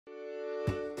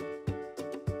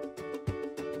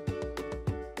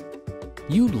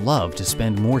You'd love to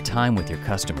spend more time with your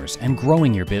customers and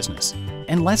growing your business,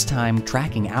 and less time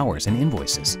tracking hours and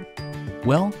invoices.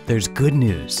 Well, there's good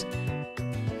news.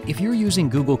 If you're using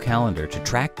Google Calendar to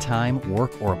track time,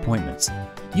 work, or appointments,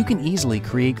 you can easily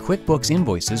create QuickBooks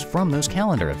invoices from those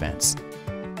calendar events.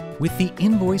 With the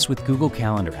Invoice with Google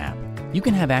Calendar app, you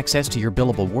can have access to your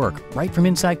billable work right from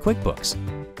inside QuickBooks.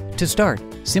 To start,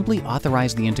 simply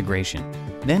authorize the integration,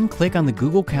 then click on the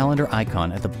Google Calendar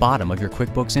icon at the bottom of your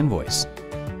QuickBooks invoice.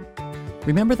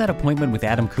 Remember that appointment with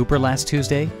Adam Cooper last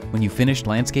Tuesday when you finished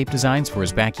landscape designs for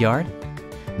his backyard?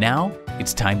 Now,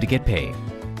 it's time to get paid.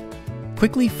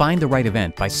 Quickly find the right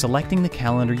event by selecting the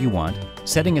calendar you want,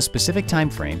 setting a specific time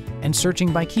frame, and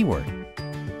searching by keyword.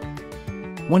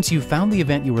 Once you've found the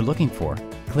event you were looking for,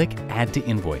 click Add to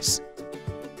Invoice.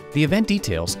 The event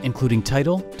details, including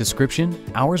title, description,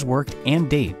 hours worked, and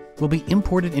date, will be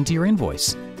imported into your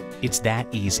invoice. It's that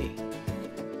easy.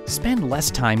 Spend less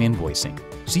time invoicing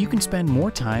so you can spend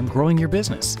more time growing your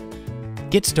business.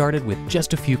 Get started with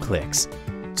just a few clicks.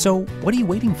 So, what are you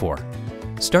waiting for?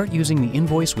 Start using the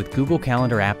Invoice with Google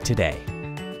Calendar app today.